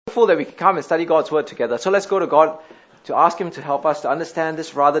Grateful that we can come and study God's Word together. So let's go to God to ask Him to help us to understand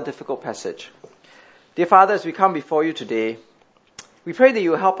this rather difficult passage. Dear Father, as we come before you today, we pray that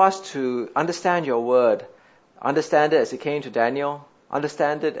you will help us to understand your Word, understand it as it came to Daniel,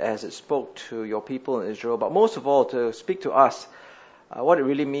 understand it as it spoke to your people in Israel, but most of all to speak to us what it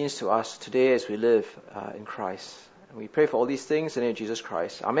really means to us today as we live in Christ. And we pray for all these things in the name of Jesus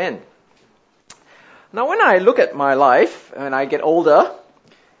Christ. Amen. Now when I look at my life and I get older,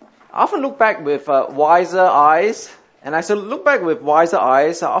 I often look back with wiser eyes, and as I look back with wiser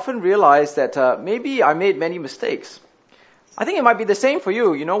eyes, I often realize that maybe I made many mistakes. I think it might be the same for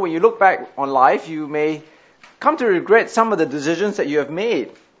you. You know, when you look back on life, you may come to regret some of the decisions that you have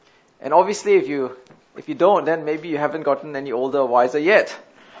made. And obviously, if you don't, then maybe you haven't gotten any older or wiser yet.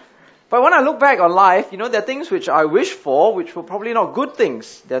 But when I look back on life, you know, there are things which I wished for, which were probably not good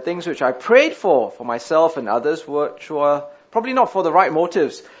things. There are things which I prayed for myself and others, which were probably not for the right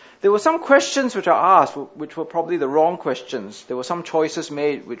motives. There were some questions which I asked, which were probably the wrong questions. There were some choices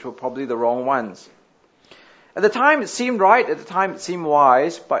made, which were probably the wrong ones. At the time, it seemed right. At the time, it seemed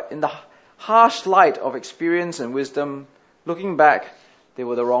wise. But in the harsh light of experience and wisdom, looking back, they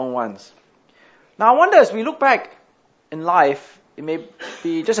were the wrong ones. Now, I wonder, as we look back in life, it may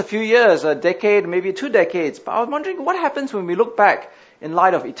be just a few years, a decade, maybe 2 decades. But I was wondering, what happens when we look back in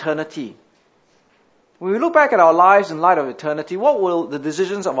light of eternity? When we look back at our lives in light of eternity, what will the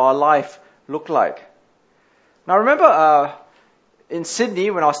decisions of our life look like? Now, remember in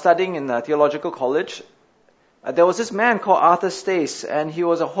Sydney, when I was studying in theological college, there was this man called Arthur Stace, and he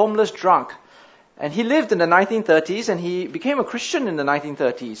was a homeless drunk. And he lived in the 1930s, and he became a Christian in the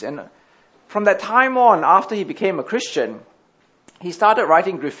 1930s. And from that time on, after he became a Christian, he started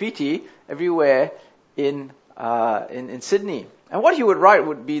writing graffiti everywhere in Sydney. And what he would write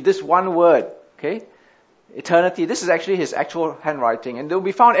would be this one word, okay? Eternity. This is actually his actual handwriting, and it will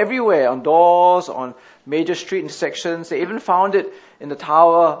be found everywhere, on doors, on major street intersections. They even found it in the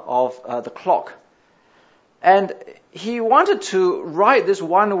tower of the clock. And he wanted to write this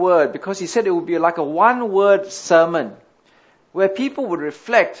one word because he said it would be like a one-word sermon where people would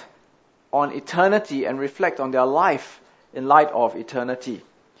reflect on eternity and reflect on their life in light of eternity.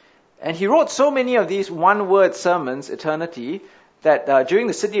 And he wrote so many of these one-word sermons, eternity, that during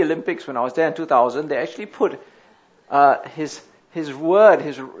the Sydney Olympics, when I was there in 2000, they actually put his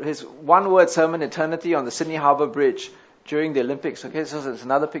one-word sermon, eternity, on the Sydney Harbour Bridge during the Olympics. Okay, so there's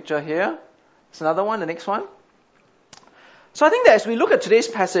another picture here. There's another one, the next one. So I think that as we look at today's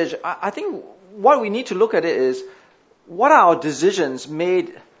passage, I think what we need to look at it is, what are our decisions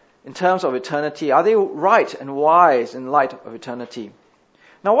made in terms of eternity? Are they right and wise in light of eternity?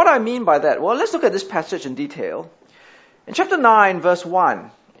 Now, what I mean by that? Well, let's look at this passage in detail. In chapter 9, verse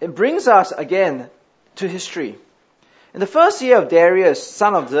 1, it brings us again to history. In the first year of Darius,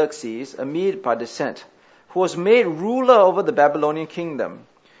 son of Xerxes, a Mede by descent, who was made ruler over the Babylonian kingdom,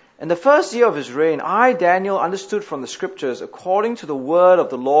 in the first year of his reign, I, Daniel, understood from the scriptures, according to the word of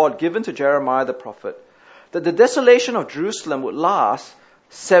the Lord given to Jeremiah the prophet, that the desolation of Jerusalem would last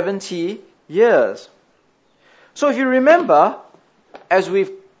 70 years. So if you remember, as we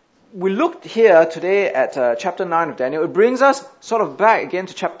looked here today at chapter 9 of Daniel, it brings us sort of back again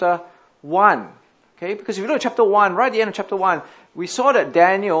to chapter 1. Okay? Because if you look at chapter 1, right at the end of chapter 1, we saw that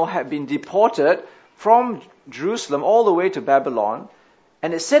Daniel had been deported from Jerusalem all the way to Babylon.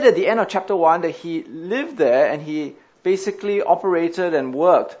 And it said at the end of chapter 1 that he lived there and he basically operated and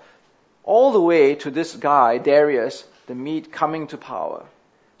worked all the way to this guy, Darius, the Mede, coming to power.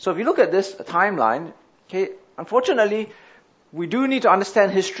 So if you look at this timeline, okay, unfortunately, we do need to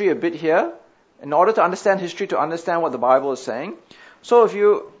understand history a bit here, in order to understand history, to understand what the Bible is saying. So if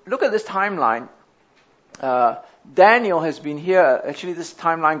you look at this timeline, Daniel has been here. Actually, this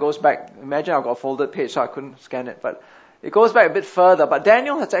timeline goes back. Imagine I've got a folded page, so I couldn't scan it, but it goes back a bit further. But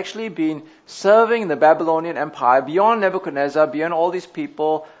Daniel has actually been serving in the Babylonian Empire, beyond Nebuchadnezzar, beyond all these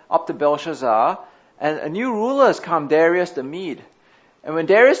people, up to Belshazzar. And a new ruler has come, Darius the Mede. And when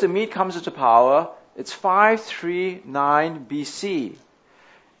Darius the Mede comes into power, it's 539 BC.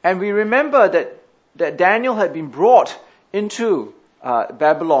 And we remember that Daniel had been brought into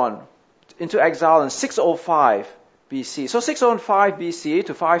Babylon, into exile in 605 BC. So 605 BC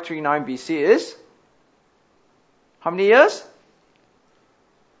to 539 BC is how many years?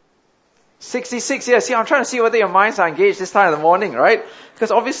 66 years. See, I'm trying to see whether your minds are engaged this time in the morning, right? Because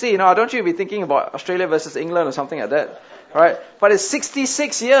obviously, I don't you be thinking about Australia versus England or something like that, right? But it's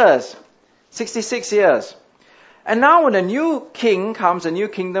 66 years. 66 years. And now when a new king comes, a new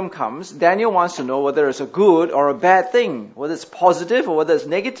kingdom comes, Daniel wants to know whether it's a good or a bad thing, whether it's positive or whether it's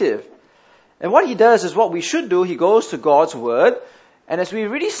negative. And what he does is what we should do. He goes to God's word And as we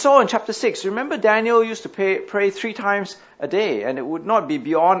really saw in chapter 6, remember Daniel used to pray 3 times a day, and it would not be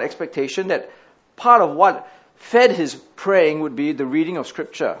beyond expectation that part of what fed his praying would be the reading of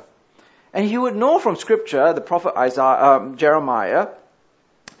Scripture. And he would know from Scripture, the prophet Jeremiah,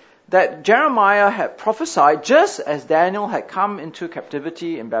 that Jeremiah had prophesied just as Daniel had come into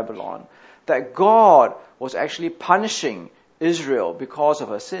captivity in Babylon, that God was actually punishing Israel because of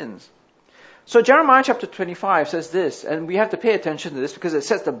her sins. So Jeremiah chapter 25 says this, and we have to pay attention to this because it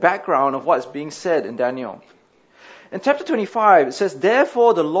sets the background of what is being said in Daniel. In chapter 25, it says,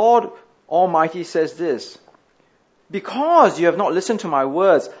 "Therefore the Lord Almighty says this, because you have not listened to my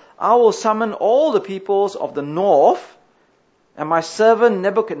words, I will summon all the peoples of the north, and my servant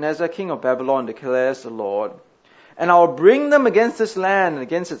Nebuchadnezzar, king of Babylon, declares the Lord, and I will bring them against this land and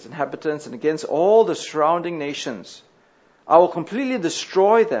against its inhabitants and against all the surrounding nations. I will completely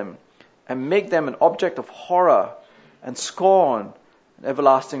destroy them and make them an object of horror and scorn and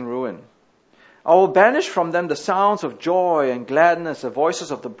everlasting ruin. I will banish from them the sounds of joy and gladness, the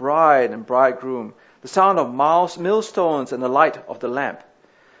voices of the bride and bridegroom, the sound of millstones and the light of the lamp.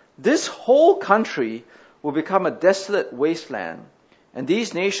 This whole country will become a desolate wasteland, and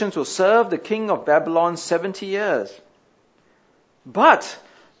these nations will serve the king of Babylon 70 years. But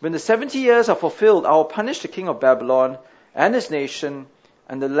when the 70 years are fulfilled, I will punish the king of Babylon and his nation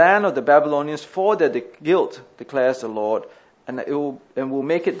and the land of the Babylonians for their guilt, declares the Lord, and will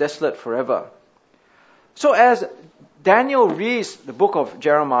make it desolate forever." So as Daniel reads the book of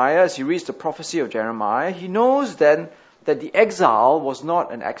Jeremiah, as he reads the prophecy of Jeremiah, he knows then that the exile was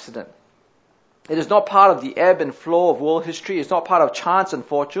not an accident. It is not part of the ebb and flow of world history. It's not part of chance and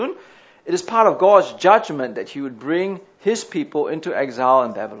fortune. It is part of God's judgment that he would bring his people into exile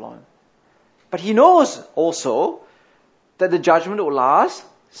in Babylon. But he knows also that the judgment will last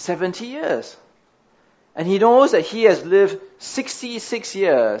 70 years. And he knows that he has lived 66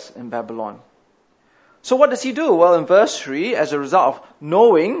 years in Babylon. So what does he do? Well, in verse 3, as a result of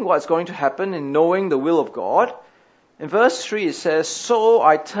knowing what's going to happen and knowing the will of God, in verse 3 it says, "So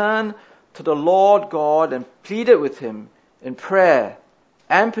I turned to the Lord God and pleaded with him in prayer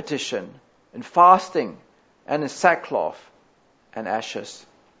and petition, in fasting and in sackcloth and ashes."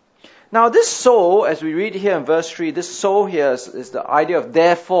 Now this "so," as we read here in verse 3, this "so" here is the idea of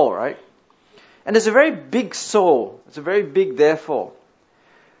 "therefore," right? And it's a very big "so." It's a very big "therefore."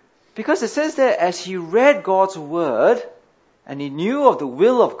 Because it says there, as he read God's word and he knew of the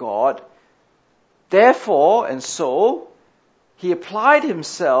will of God, therefore and so, he applied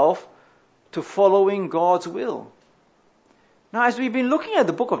himself to following God's will. Now, as we've been looking at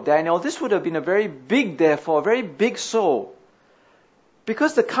the book of Daniel, this would have been a very big "therefore," a very big "so."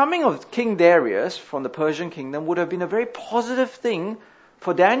 Because the coming of King Darius from the Persian kingdom would have been a very positive thing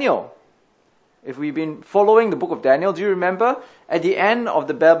for Daniel. If we've been following the book of Daniel, do you remember at the end of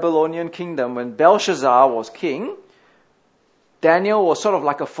the Babylonian kingdom when Belshazzar was king, Daniel was sort of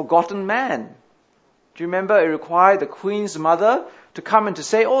like a forgotten man. Do you remember it required the queen's mother to come and to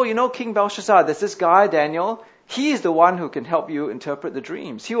say, "Oh, you know, King Belshazzar, there's this guy, Daniel. He is the one who can help you interpret the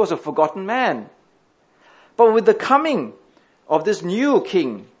dreams." He was a forgotten man. But with the coming of this new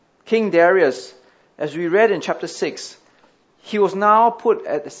king, King Darius, as we read in chapter 6, he was now put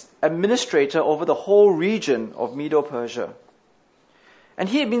as administrator over the whole region of Medo-Persia. And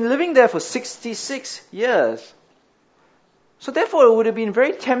he had been living there for 66 years. So therefore it would have been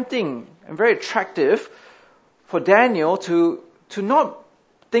very tempting and very attractive for Daniel to not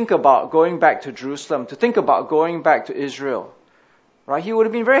think about going back to Jerusalem, to think about going back to Israel. Right? He would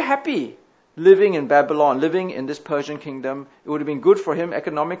have been very happy living in Babylon, living in this Persian kingdom. It would have been good for him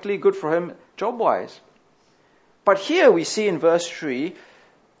economically, good for him job-wise. But here we see in verse 3,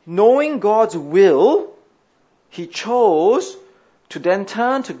 knowing God's will, he chose to then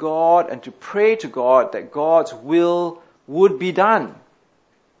turn to God and to pray to God that God's will would be done.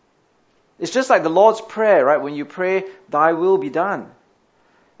 It's just like the Lord's Prayer, right? When you pray, "Thy will be done."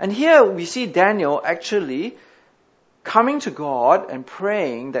 And here we see Daniel actually coming to God and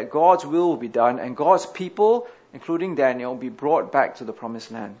praying that God's will will be done and God's people, including Daniel, be brought back to the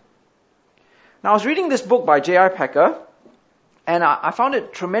promised land. Now, I was reading this book by J.I. Packer, and I found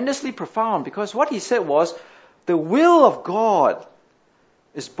it tremendously profound because what he said was, the will of God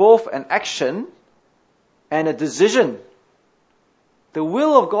is both an action and a decision. The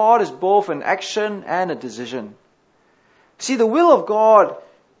will of God is both an action and a decision. See, the will of God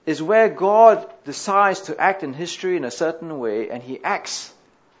is where God decides to act in history in a certain way, and he acts,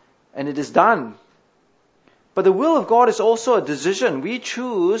 and it is done. But the will of God is also a decision. We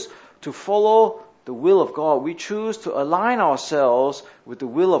choose to follow the will of God. We choose to align ourselves with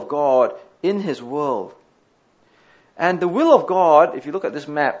the will of God in his world. And the will of God, if you look at this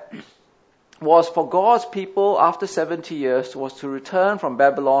map, was for God's people after 70 years was to return from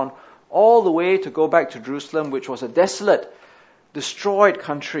Babylon all the way to go back to Jerusalem, which was a desolate, destroyed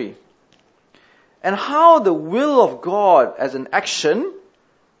country. And how the will of God as an action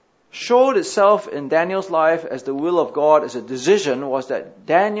showed itself in Daniel's life as the will of God as a decision was that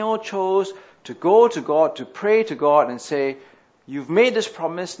Daniel chose to go to God, to pray to God and say, you've made this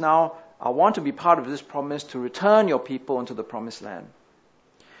promise now, I want to be part of this promise to return your people into the promised land.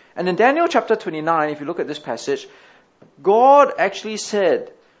 And in Daniel chapter 29, if you look at this passage, God actually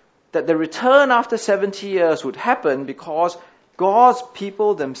said that the return after 70 years would happen because God's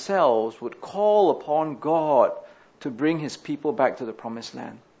people themselves would call upon God to bring his people back to the promised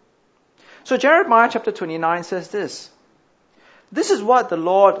land. So Jeremiah chapter 29 says this. This is what the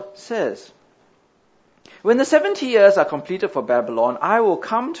Lord says. When the 70 years are completed for Babylon, I will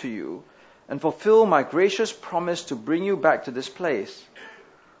come to you and fulfill my gracious promise to bring you back to this place.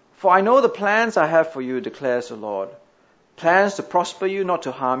 For I know the plans I have for you, declares the Lord. Plans to prosper you, not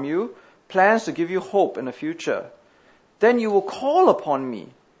to harm you. Plans to give you hope in the future. Then you will call upon me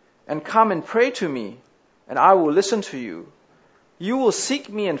and come and pray to me, and I will listen to you. You will seek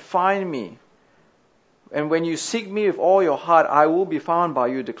me and find me. And when you seek me with all your heart, I will be found by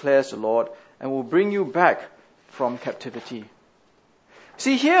you, declares the Lord, and will bring you back from captivity.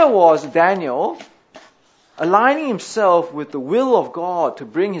 See, here was Daniel aligning himself with the will of God to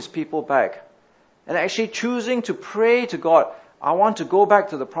bring his people back. And actually choosing to pray to God, I want to go back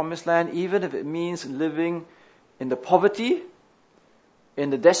to the promised land, even if it means living in the poverty, in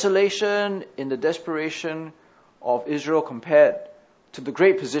the desolation, in the desperation of Israel compared to the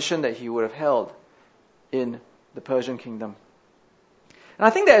great position that he would have held in the Persian kingdom. And I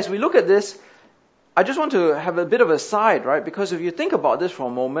think that as we look at this, I just want to have a bit of a side, right? Because if you think about this for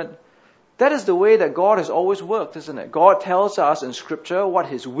a moment, that is the way that God has always worked, isn't it? God tells us in Scripture what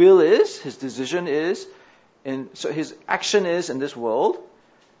his will is, his decision is, so his action is in this world.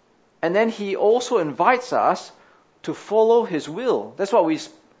 And then he also invites us to follow his will. That's what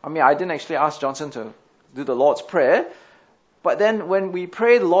I didn't actually ask Johnson to do the Lord's Prayer. But then when we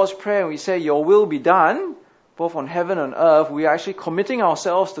pray the Lord's Prayer and we say, your will be done, both on heaven and earth, we are actually committing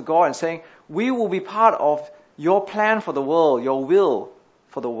ourselves to God and saying, we will be part of your plan for the world, your will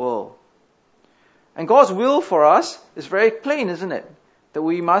for the world. And God's will for us is very plain, isn't it? That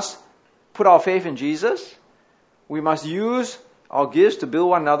we must put our faith in Jesus. We must use our gifts to build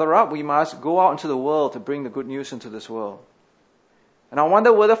one another up. We must go out into the world to bring the good news into this world. And I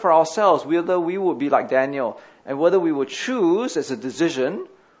wonder whether for ourselves, whether we would be like Daniel and whether we would choose as a decision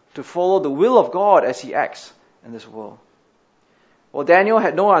to follow the will of God as he acts in this world. Well, Daniel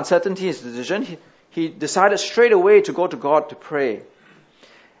had no uncertainty in his decision. He decided straight away to go to God to pray.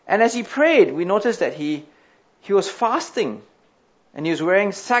 And as he prayed, we noticed that he was fasting and he was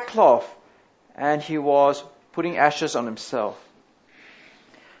wearing sackcloth and he was putting ashes on himself.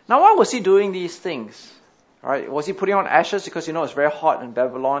 Now, why was he doing these things? Right? Was he putting on ashes because, it's very hot in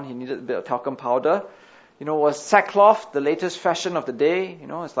Babylon? He needed a bit of talcum powder. Was sackcloth the latest fashion of the day?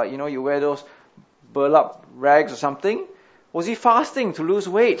 It's like, you wear those burlap rags or something. Was he fasting to lose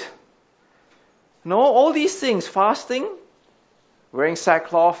weight? No, all these things, fasting, wearing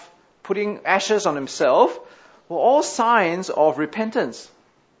sackcloth, putting ashes on himself, were all signs of repentance.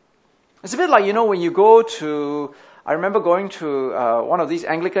 It's a bit like, when you go to, I remember going to one of these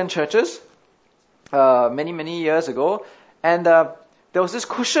Anglican churches many, many years ago, and there was this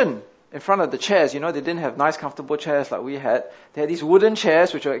cushion in front of the chairs. They didn't have nice, comfortable chairs like we had. They had these wooden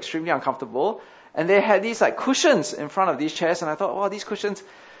chairs which were extremely uncomfortable, and they had these cushions in front of these chairs, and I thought, these cushions,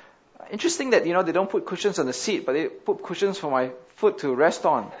 interesting that, they don't put cushions on the seat, but they put cushions for my foot to rest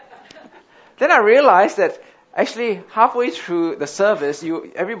on. Then I realized that actually halfway through the service,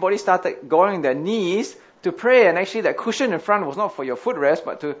 everybody started going on their knees to pray, and actually that cushion in front was not for your footrest,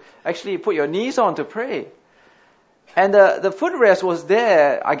 but to actually put your knees on to pray. And the footrest was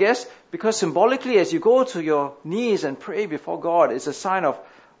there, I guess, because symbolically as you go to your knees and pray before God, it's a sign of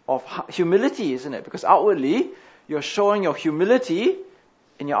humility, isn't it? Because outwardly, you're showing your humility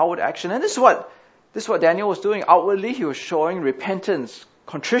in your outward action. And this is what Daniel was doing. Outwardly, he was showing repentance,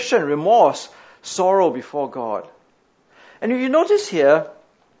 contrition, remorse, sorrow before God. And if you notice here,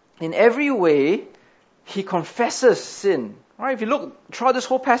 in every way, he confesses sin. Right? If you look throughout this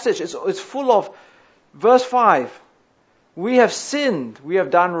whole passage, it's full of verse 5. We have sinned, we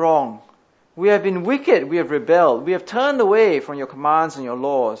have done wrong. We have been wicked, we have rebelled. We have turned away from your commands and your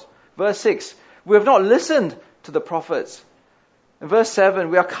laws. Verse 6, we have not listened to the prophets. In verse 7,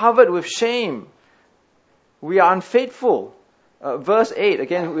 we are covered with shame. We are unfaithful. Verse 8,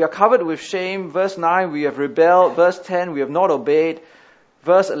 again, we are covered with shame. Verse 9, we have rebelled. Verse 10, we have not obeyed.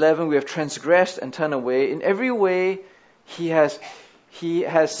 Verse 11, we have transgressed and turned away. In every way, he has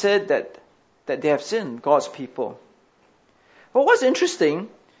said that they have sinned, God's people. But what's interesting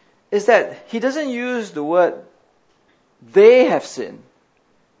is that he doesn't use the word they have sinned.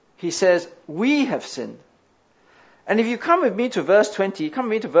 He says, we have sinned. And if you come with me to verse 20,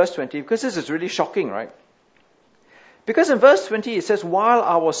 because this is really shocking, right? Because in verse 20 it says, while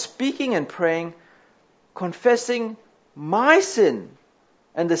I was speaking and praying, confessing my sin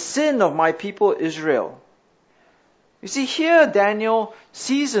and the sin of my people Israel. You see, here Daniel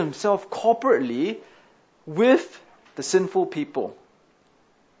sees himself corporately with the sinful people.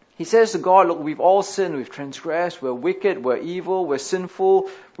 He says to God, look, we've all sinned, we've transgressed, we're wicked, we're evil, we're sinful,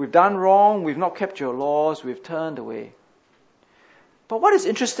 we've done wrong, we've not kept your laws, we've turned away. But what is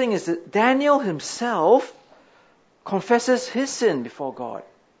interesting is that Daniel himself confesses his sin before God.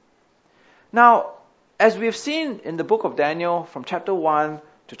 Now, as we have seen in the book of Daniel, from chapter 1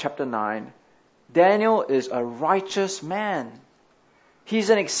 to chapter 9, Daniel is a righteous man. He's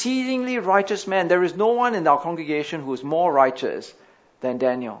an exceedingly righteous man. There is no one in our congregation who is more righteous than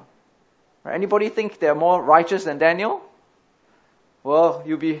Daniel. Anybody think they're more righteous than Daniel? Well,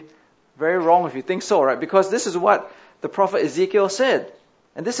 you'll be very wrong if you think so, right? Because this is what the prophet Ezekiel said.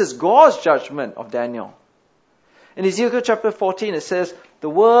 And this is God's judgment of Daniel. In Ezekiel chapter 14, it says, the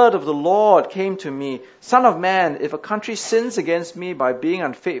word of the Lord came to me, Son of man, if a country sins against me by being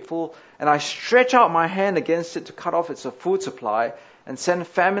unfaithful, and I stretch out my hand against it to cut off its food supply, and send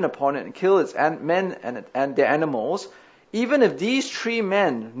famine upon it, and kill its men and their animals, even if these three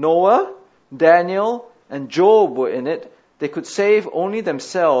men, Noah, Daniel, and Job were in it, they could save only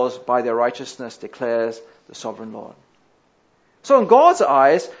themselves by their righteousness, declares the sovereign Lord. So in God's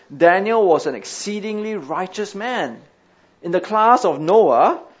eyes, Daniel was an exceedingly righteous man in the class of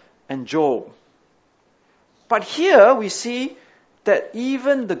Noah and Job. But here we see that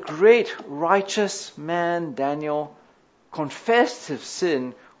even the great righteous man Daniel confessed his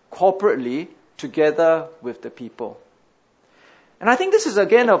sin corporately together with the people. And I think this is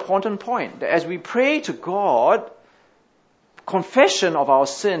again an important point, that as we pray to God, confession of our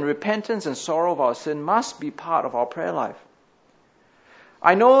sin, repentance and sorrow of our sin must be part of our prayer life.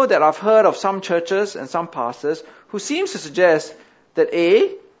 I know that I've heard of some churches and some pastors who seems to suggest that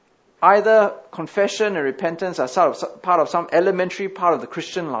either confession and repentance are part of some elementary part of the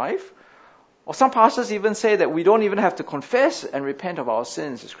Christian life, or some pastors even say that we don't even have to confess and repent of our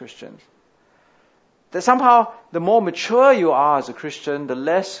sins as Christians. That somehow the more mature you are as a Christian, the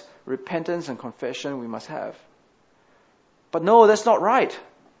less repentance and confession we must have. But no, that's not right.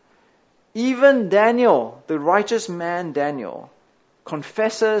 Even Daniel, the righteous man Daniel,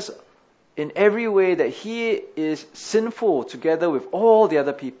 confesses in every way that he is sinful together with all the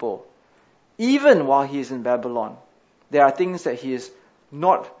other people. Even while he is in Babylon, there are things that he is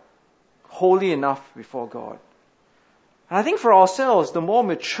not holy enough before God. And I think for ourselves, the more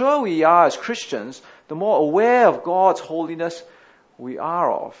mature we are as Christians, the more aware of God's holiness we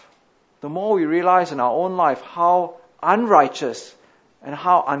are of, the more we realize in our own life how unrighteous and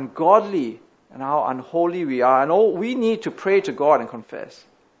how ungodly and how unholy we are, and all we need to pray to God and confess.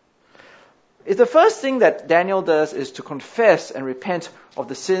 It's the first thing that Daniel does is to confess and repent of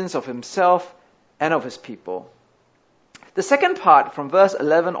the sins of himself and of his people. The second part, from verse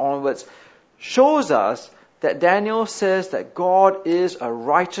 11 onwards, shows us that Daniel says that God is a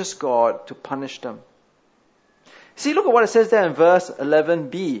righteous God to punish them. See, look at what it says there in verse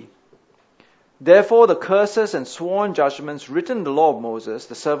 11b. Therefore the curses and sworn judgments written in the law of Moses,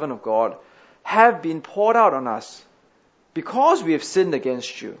 the servant of God, have been poured out on us because we have sinned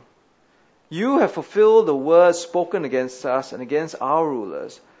against you. You have fulfilled the words spoken against us and against our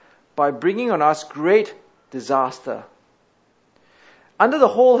rulers by bringing on us great disaster. Under the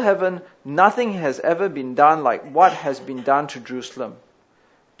whole heaven, nothing has ever been done like what has been done to Jerusalem.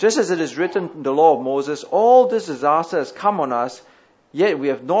 Just as it is written in the law of Moses, all this disaster has come on us, yet we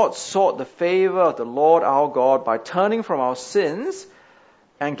have not sought the favor of the Lord our God by turning from our sins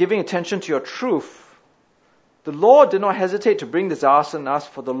and giving attention to your truth. The Lord did not hesitate to bring disaster on us,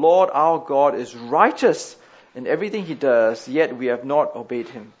 for the Lord our God is righteous in everything he does, yet we have not obeyed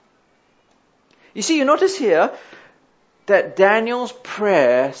him. You see, you notice here that Daniel's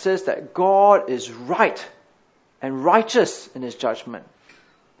prayer says that God is right and righteous in his judgment.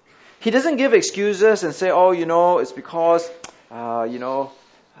 He doesn't give excuses and say, it's because,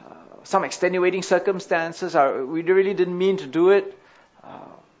 some extenuating circumstances. We really didn't mean to do it.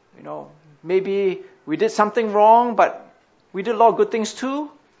 Maybe we did something wrong, but we did a lot of good things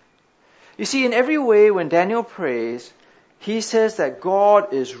too. You see, in every way, when Daniel prays, he says that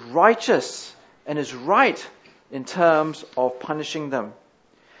God is righteous and is right in terms of punishing them.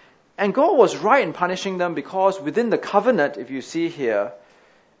 And God was right in punishing them because within the covenant, if you see here,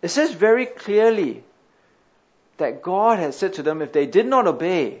 it says very clearly that God had said to them, if they did not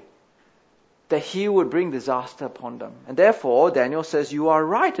obey, that he would bring disaster upon them. And therefore, Daniel says, you are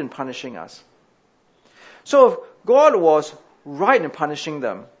right in punishing us. So if God was right in punishing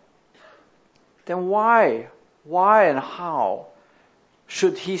them, then why and how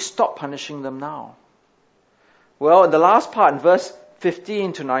should he stop punishing them now? Well, in the last part, in verse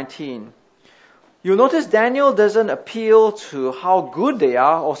 15 to 19, you'll notice Daniel doesn't appeal to how good they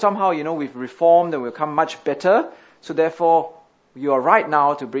are, or somehow, we've reformed and we've become much better, so therefore you are right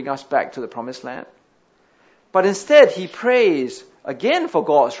now to bring us back to the promised land. But instead, he prays again for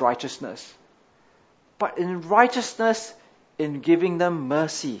God's righteousness, but in righteousness in giving them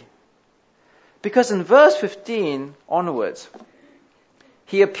mercy. Because in verse 15 onwards,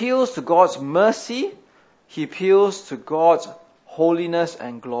 he appeals to God's mercy, he appeals to God's holiness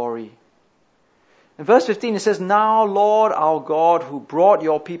and glory. In verse 15 it says, Now, Lord our God, who brought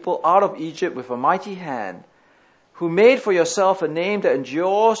your people out of Egypt with a mighty hand, who made for yourself a name that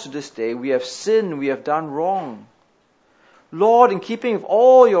endures to this day, we have sinned, we have done wrong. Lord, in keeping with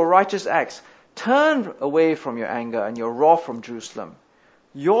all your righteous acts, turn away from your anger and your wrath from Jerusalem,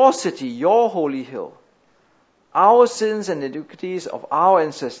 your city, your holy hill. Our sins and iniquities of our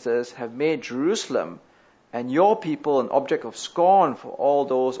ancestors have made Jerusalem and your people an object of scorn for all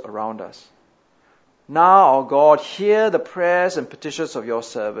those around us. Now, our God, hear the prayers and petitions of your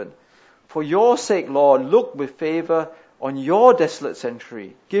servant. For your sake, Lord, look with favor on your desolate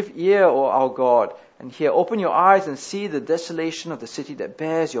sanctuary. Give ear, O our God, and hear. Open your eyes and see the desolation of the city that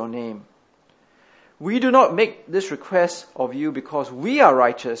bears your name. We do not make this request of you because we are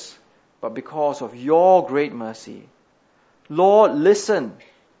righteous, but because of your great mercy. Lord, listen.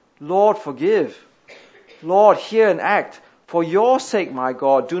 Lord, forgive. Lord, hear and act. For your sake, my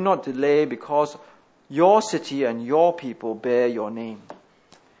God, do not delay, because your city and your people bear your name.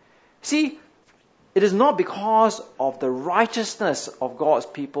 See, it is not because of the righteousness of God's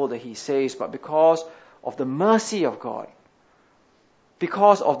people that he saves, but because of the mercy of God.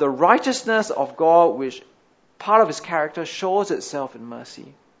 Because of the righteousness of God, which part of his character shows itself in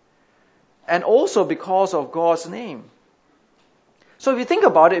mercy. And also because of God's name. So if you think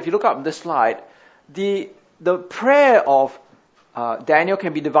about it, if you look up on this slide, the prayer of Daniel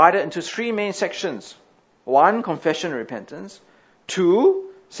can be divided into three main sections. 1, confession and repentance. 2,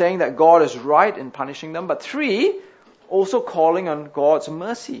 saying that God is right in punishing them. But 3, also calling on God's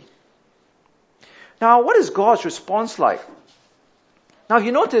mercy. Now, what is God's response like? Now, if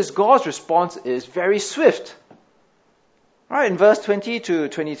you notice, God's response is very swift. Right, in verse 20 to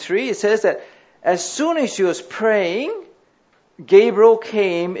 23, it says that as soon as he was praying, Gabriel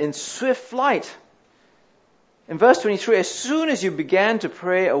came in swift flight. In verse 23, as soon as you began to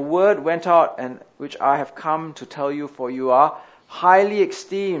pray, a word went out, and which I have come to tell you, for you are highly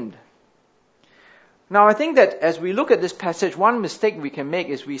esteemed. Now, I think that as we look at this passage, one mistake we can make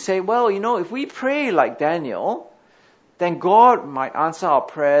is we say, well, if we pray like Daniel, then God might answer our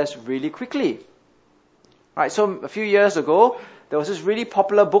prayers really quickly. Right, so a few years ago, there was this really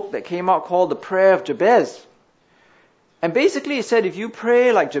popular book that came out called The Prayer of Jabez. And basically it said if you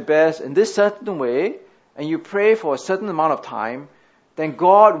pray like Jabez in this certain way, and you pray for a certain amount of time, then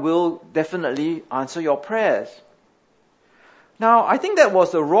God will definitely answer your prayers. Now, I think that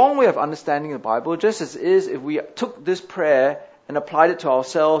was the wrong way of understanding the Bible, just as it is if we took this prayer and applied it to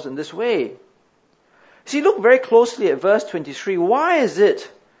ourselves in this way. See, look very closely at verse 23. Why is it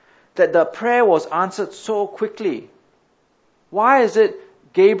that the prayer was answered so quickly? Why is it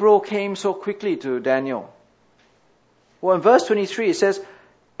Gabriel came so quickly to Daniel? Well, in verse 23 it says,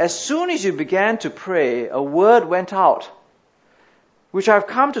 as soon as you began to pray, a word went out, which I've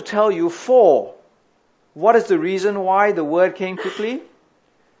come to tell you for. What is the reason why the word came quickly?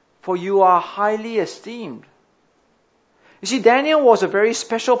 For you are highly esteemed. You see, Daniel was a very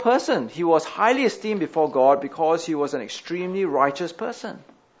special person. He was highly esteemed before God because he was an extremely righteous person.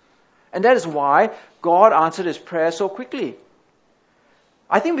 And that is why God answered his prayer so quickly.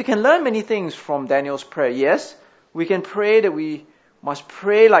 I think we can learn many things from Daniel's prayer. Yes, we can pray that we must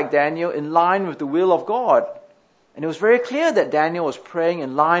pray like Daniel in line with the will of God. And it was very clear that Daniel was praying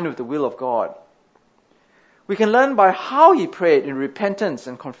in line with the will of God. We can learn by how he prayed in repentance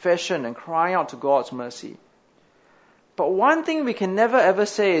and confession and crying out to God's mercy. But one thing we can never ever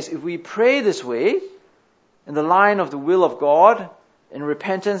say is if we pray this way, in the line of the will of God, in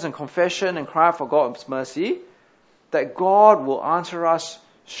repentance and confession and cry out for God's mercy, that God will answer us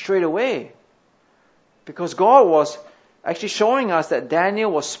straight away. Because God was actually showing us that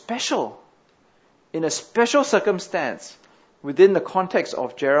Daniel was special in a special circumstance within the context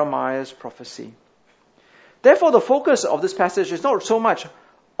of Jeremiah's prophecy. Therefore, the focus of this passage is not so much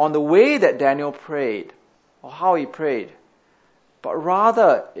on the way that Daniel prayed or how he prayed, but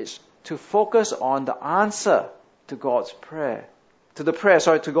rather it's to focus on the answer to God's prayer,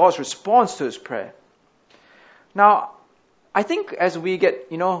 to God's response to his prayer. Now, I think as we get,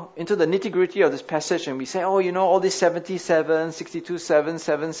 into the nitty-gritty of this passage and we say, all these 77, 62 sevens,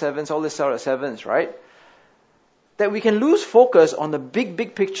 7 sevens, all this sort of sevens, right? That we can lose focus on the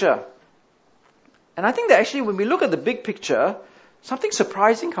big picture. And I think that actually when we look at the big picture, something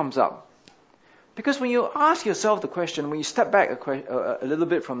surprising comes up. Because when you ask yourself the question, when you step back a little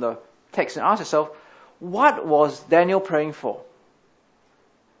bit from the text and ask yourself, what was Daniel praying for?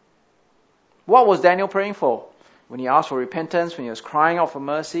 What was Daniel praying for? When he asked for repentance, when he was crying out for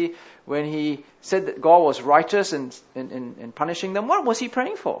mercy, when he said that God was righteous in punishing them, what was he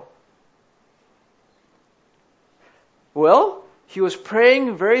praying for? Well, he was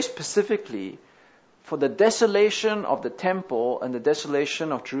praying very specifically for the desolation of the temple and the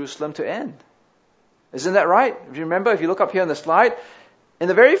desolation of Jerusalem to end. Isn't that right? If you remember, if you look up here on the slide, in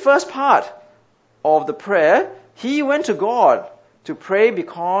the very first part of the prayer, he went to God to pray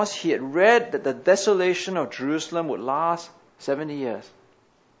because he had read that the desolation of Jerusalem would last 70 years.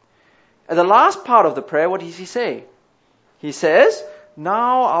 At the last part of the prayer, what does he say? He says,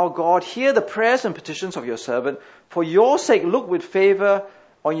 "Now, our God, hear the prayers and petitions of your servant. For your sake, look with favor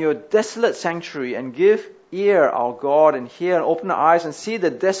on your desolate sanctuary and give ear, our God, and hear and open the eyes and see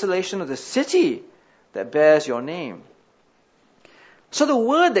the desolation of the city that bears your name." So the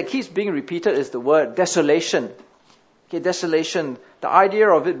word that keeps being repeated is the word desolation. Okay, desolation, the idea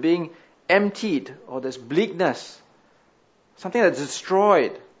of it being emptied or there's bleakness, something that's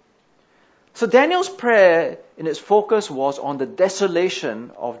destroyed. So Daniel's prayer in its focus was on the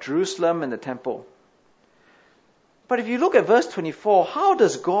desolation of Jerusalem and the temple. But if you look at verse 24, how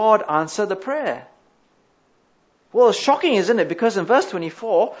does God answer the prayer? Well, it's shocking, isn't it? Because in verse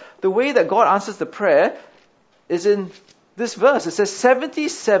 24, the way that God answers the prayer is in this verse. It says,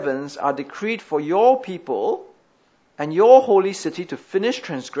 77s are decreed for your people and your holy city to finish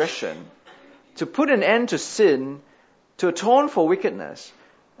transgression, to put an end to sin, to atone for wickedness,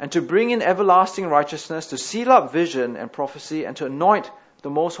 and to bring in everlasting righteousness, to seal up vision and prophecy, and to anoint the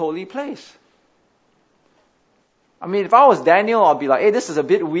most holy place. I mean, if I was Daniel, I'd be like, hey, this is a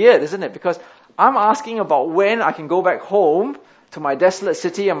bit weird, isn't it? Because I'm asking about when I can go back home to my desolate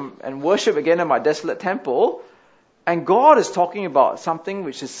city and worship again in my desolate temple, and God is talking about something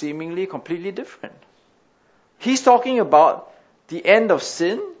which is seemingly completely different. He's talking about the end of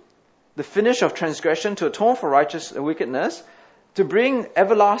sin, the finish of transgression, to atone for wickedness, to bring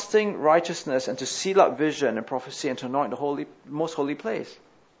everlasting righteousness, and to seal up vision and prophecy, and to anoint the most holy place.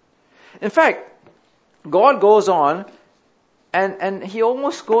 In fact, God goes on, and he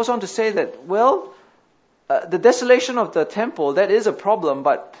almost goes on to say that, the desolation of the temple, that is a problem,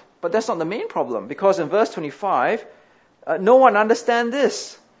 but that's not the main problem. Because in verse 25, no one understands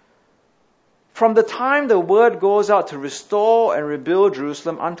this. From the time the word goes out to restore and rebuild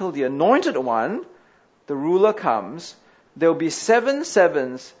Jerusalem until the anointed one, the ruler, comes, there will be 7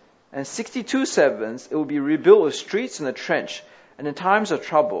 sevens and 62 sevens. It will be rebuilt with streets and a trench, and in times of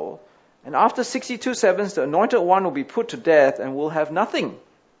trouble. And after 62 sevens, the anointed one will be put to death and will have nothing.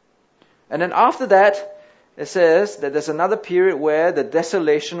 And then after that, it says that there's another period where the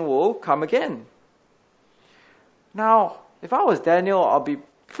desolation will come again. Now, if I was Daniel, I'll be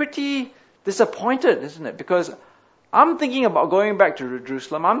pretty disappointed, isn't it? Because I'm thinking about going back to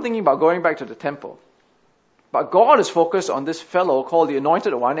Jerusalem. I'm thinking about going back to the temple. But God is focused on this fellow called the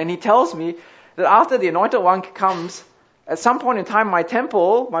Anointed One, and he tells me that after the Anointed One comes, at some point in time, my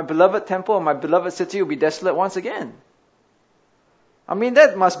temple, my beloved temple, and my beloved city will be desolate once again. I mean,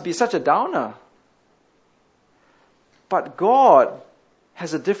 that must be such a downer. But God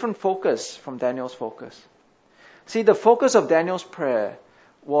has a different focus from Daniel's focus. See, the focus of Daniel's prayer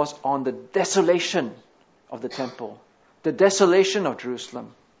was on the desolation of the temple, the desolation of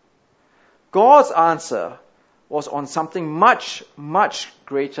Jerusalem. God's answer was on something much, much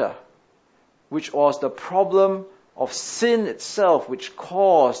greater, which was the problem of sin itself, which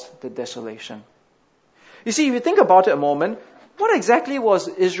caused the desolation. You see, if you think about it a moment, what exactly was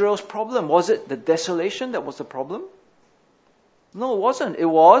Israel's problem? Was it the desolation that was the problem? No, it wasn't. It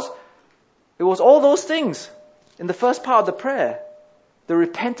was all those things in the first part of the prayer. The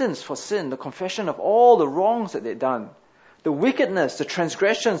repentance for sin, the confession of all the wrongs that they'd done, the wickedness, the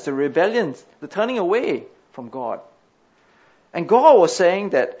transgressions, the rebellions, the turning away from God. And God was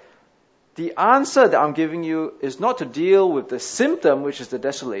saying that the answer that I'm giving you is not to deal with the symptom, which is the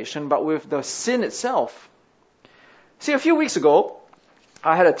desolation, but with the sin itself. See, a few weeks ago,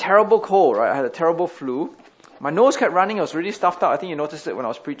 I had a terrible cold, right? I had a terrible flu. My nose kept running. I was really stuffed out. I think you noticed it when I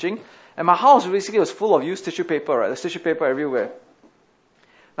was preaching. And my house basically was full of used tissue paper, right? There's tissue paper everywhere.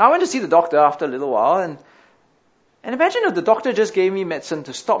 Now I went to see the doctor after a little while, and imagine if the doctor just gave me medicine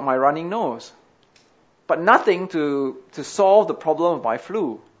to stop my running nose, but nothing to solve the problem of my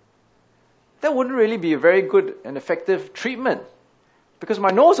flu. That wouldn't really be a very good and effective treatment, because my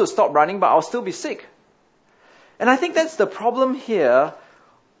nose would stop running, but I'll still be sick. And I think that's the problem here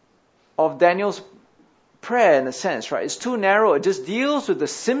of Daniel's prayer in a sense, right? It's too narrow. It just deals with the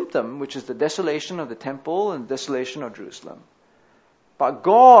symptom, which is the desolation of the temple and the desolation of Jerusalem. But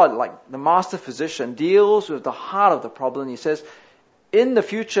God, like the master physician, deals with the heart of the problem. He says, in the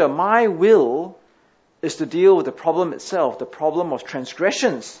future, my will is to deal with the problem itself, the problem of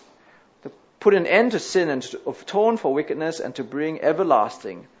transgressions, to put an end to sin and to atone for wickedness and to bring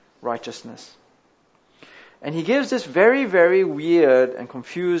everlasting righteousness. And he gives this very, very weird and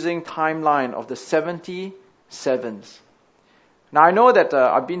confusing timeline of the 70 sevens. Now I know that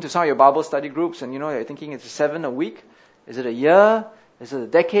I've been to some of your Bible study groups, and you're thinking it's 7 a week. Is it a year? Is it a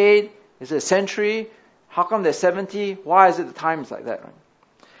decade? Is it a century? How come there's 70? Why is it the times like that? Right?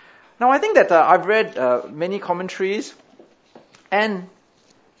 Now I think that I've read many commentaries, and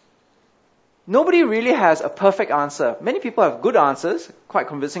nobody really has a perfect answer. Many people have good answers, quite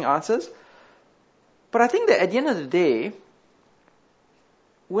convincing answers. But I think that at the end of the day,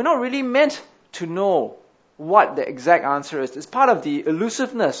 we're not really meant to know what the exact answer is. It's part of the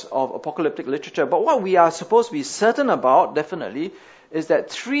elusiveness of apocalyptic literature. But what we are supposed to be certain about, definitely, is that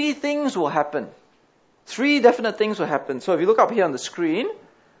 3 things will happen. 3 definite things will happen. So if you look up here on the screen,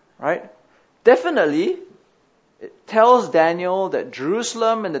 right, definitely it tells Daniel that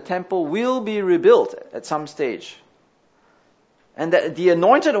Jerusalem and the temple will be rebuilt at some stage. And that the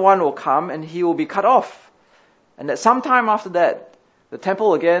anointed one will come and he will be cut off. And that sometime after that, the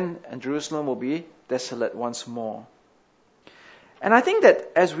temple again and Jerusalem will be desolate once more. And I think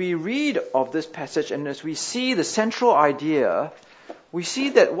that as we read of this passage and as we see the central idea, we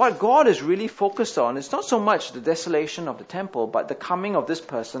see that what God is really focused on is not so much the desolation of the temple, but the coming of this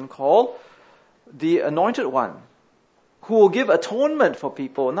person called the Anointed One, who will give atonement for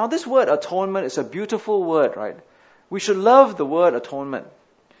people. Now this word atonement is a beautiful word, right? We should love the word atonement.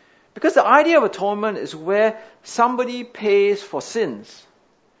 Because the idea of atonement is where somebody pays for sins.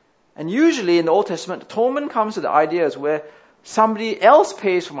 And usually in the Old Testament, atonement comes to the idea as where somebody else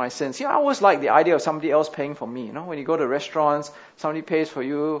pays for my sins. I always like the idea of somebody else paying for me. When you go to restaurants, somebody pays for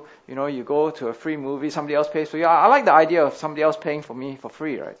you. You go to a free movie, somebody else pays for you. I like the idea of somebody else paying for me for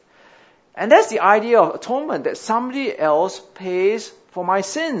free, right? And that's the idea of atonement, that somebody else pays for my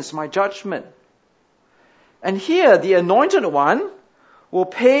sins, my judgment. And here, the Anointed One will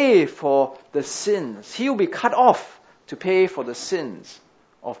pay for the sins. He will be cut off to pay for the sins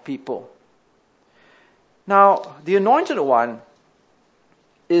of people. Now, the Anointed One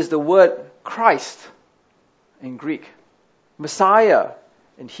is the word Christ in Greek, Messiah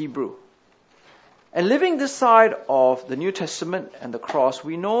in Hebrew. And living this side of the New Testament and the cross,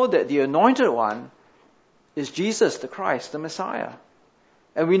 we know that the Anointed One is Jesus the Christ, the Messiah.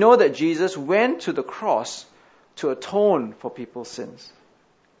 And we know that Jesus went to the cross to atone for people's sins.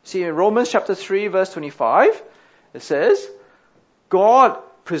 See, in Romans chapter 3, verse 25, it says, God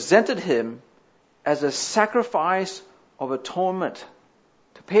presented him as a sacrifice of atonement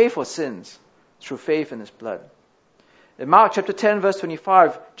to pay for sins through faith in his blood. In Mark chapter 10, verse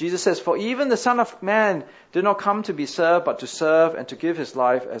 25, Jesus says, for even the Son of Man did not come to be served, but to serve and to give his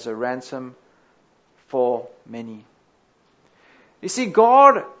life as a ransom for many. You see,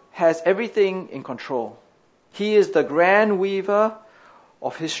 God has everything in control. He is the grand weaver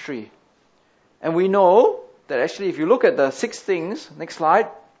of history. And we know that actually if you look at the 6 things, next slide,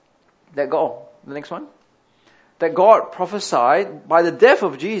 that God prophesied, by the death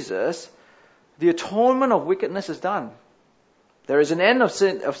of Jesus, the atonement of wickedness is done. There is an end of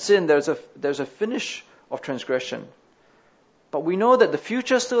sin, there's a finish of transgression. But we know that the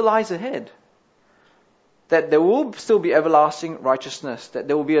future still lies ahead. That there will still be everlasting righteousness, that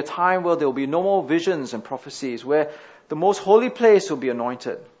there will be a time where there will be no more visions and prophecies, where the most holy place will be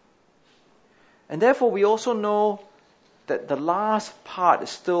anointed. And therefore we also know that the last part is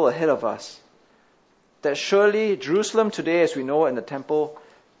still ahead of us. That surely Jerusalem today, as we know it in the temple,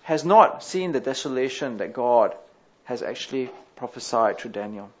 has not seen the desolation that God has actually prophesied through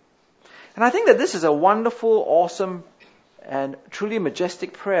Daniel. And I think that this is a wonderful, awesome, and truly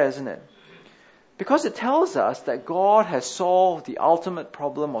majestic prayer, isn't it? Because it tells us that God has solved the ultimate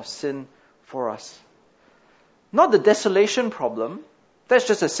problem of sin for us. Not the desolation problem. That's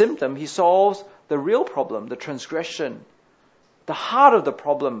just a symptom. He solves the real problem, the transgression, the heart of the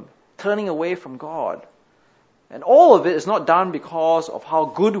problem, turning away from God. And all of it is not done because of how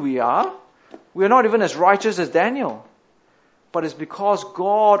good we are. We are not even as righteous as Daniel. But it's because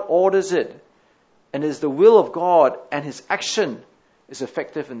God orders it, and it is the will of God, and His action is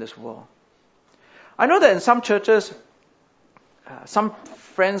effective in this world. I know that in some churches, some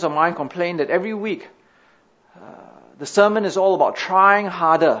friends of mine complain that every week the sermon is all about trying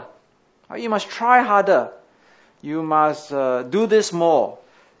harder. You must try harder. You must do this more.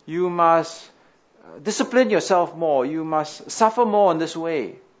 You must discipline yourself more. You must suffer more in this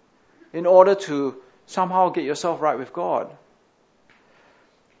way in order to somehow get yourself right with God.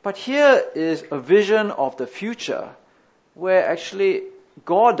 But here is a vision of the future where actually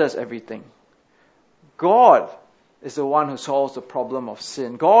God does everything. God is the one who solves the problem of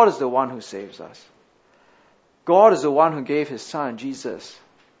sin. God is the one who saves us. God is the one who gave His Son, Jesus,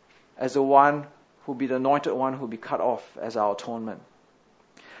 as the one who will be the anointed one who will be cut off as our atonement.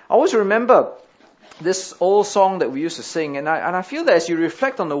 I always remember this old song that we used to sing, and I feel that as you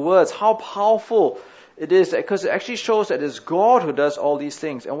reflect on the words, how powerful it is, because it actually shows that it's God who does all these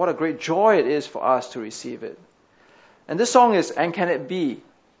things, and what a great joy it is for us to receive it. And this song is, "And Can It Be?"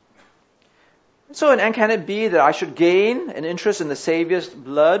 So, and can it be that I should gain an interest in the Saviour's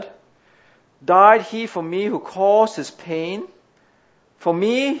blood? Died He for me who caused His pain? For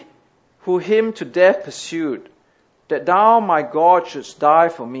me who Him to death pursued, that Thou, my God, shouldst die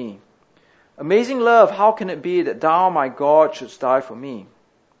for me. Amazing love, how can it be that Thou, my God, shouldst die for me?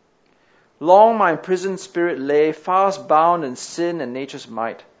 Long my imprisoned spirit lay, fast bound in sin and nature's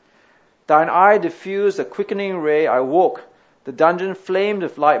might. Thine eye diffused a quickening ray, I woke. The dungeon flamed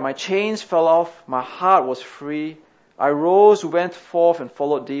with light, my chains fell off, my heart was free. I rose, went forth and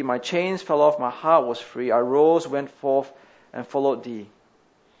followed Thee. My chains fell off, my heart was free. I rose, went forth and followed Thee.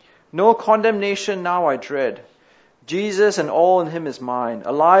 No condemnation now I dread. Jesus and all in Him is mine.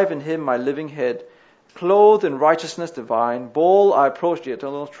 Alive in Him my living head. Clothed in righteousness divine. Bold I approach the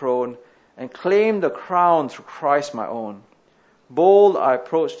eternal throne and claim the crown through Christ my own. Bold I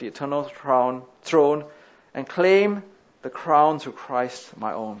approach the eternal throne and claim the crown through Christ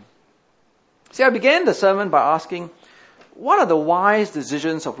my own. See, I began the sermon by asking, what are the wise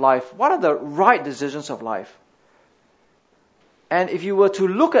decisions of life? What are the right decisions of life? And if you were to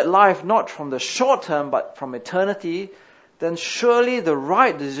look at life not from the short term but from eternity, then surely the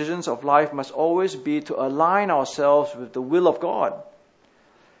right decisions of life must always be to align ourselves with the will of God.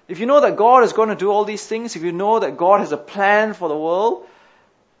 If you know that God is going to do all these things, if you know that God has a plan for the world,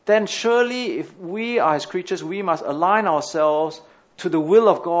 then surely if we are His creatures, we must align ourselves to the will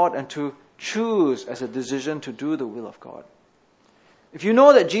of God and to choose as a decision to do the will of God. If you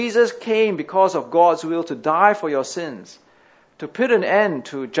know that Jesus came because of God's will to die for your sins, to put an end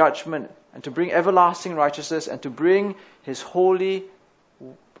to judgment and to bring everlasting righteousness and to bring His holy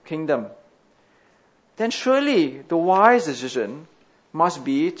kingdom, then surely the wise decision must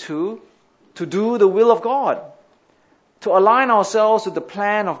be to do the will of God, to align ourselves with the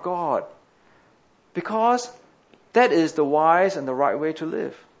plan of God, because that is the wise and the right way to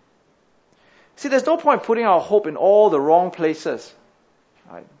live. See, there's no point putting our hope in all the wrong places.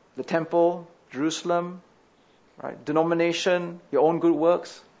 Right? The temple, Jerusalem, right? Denomination, your own good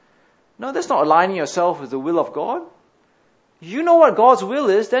works. No, that's not aligning yourself with the will of God. You know what God's will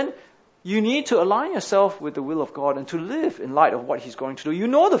is, then you need to align yourself with the will of God and to live in light of what He's going to do. You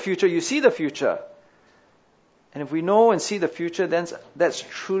know the future, you see the future. And if we know and see the future, then that's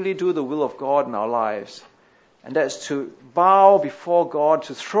truly do the will of God in our lives. And that's to bow before God,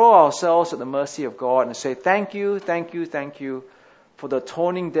 to throw ourselves at the mercy of God and say, thank you, thank you, thank you for the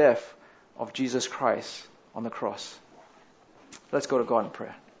atoning death of Jesus Christ on the cross. Let's go to God in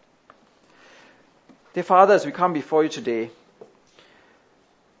prayer. Dear Father, as we come before You today,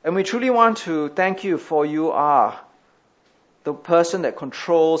 and we truly want to thank You for You are the person that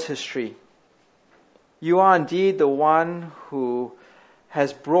controls history. You are indeed the one who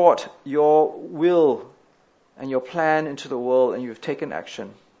has brought Your will and Your plan into the world, and You've taken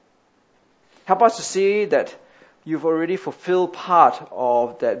action. Help us to see that You've already fulfilled part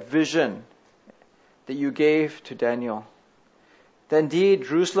of that vision that You gave to Daniel. That indeed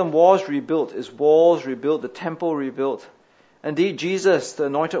Jerusalem was rebuilt, its walls rebuilt, the temple rebuilt. Indeed Jesus, the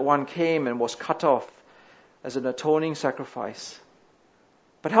Anointed One, came and was cut off as an atoning sacrifice.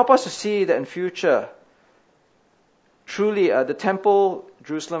 But help us to see that in future, truly the temple,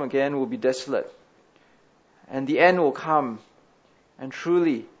 Jerusalem again, will be desolate. And the end will come. And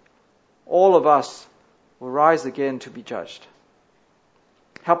truly, all of us will rise again to be judged.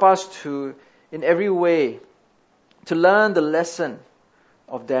 Help us to, in every way, to learn the lesson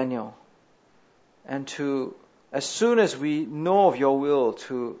of Daniel, and to, as soon as we know of your will,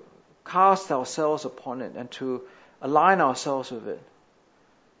 to cast ourselves upon it and to align ourselves with it,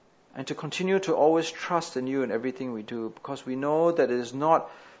 and to continue to always trust in you in everything we do, because we know that it is not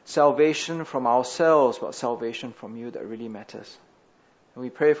salvation from ourselves, but salvation from you that really matters. And we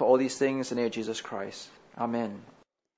pray for all these things in the name of Jesus Christ. Amen.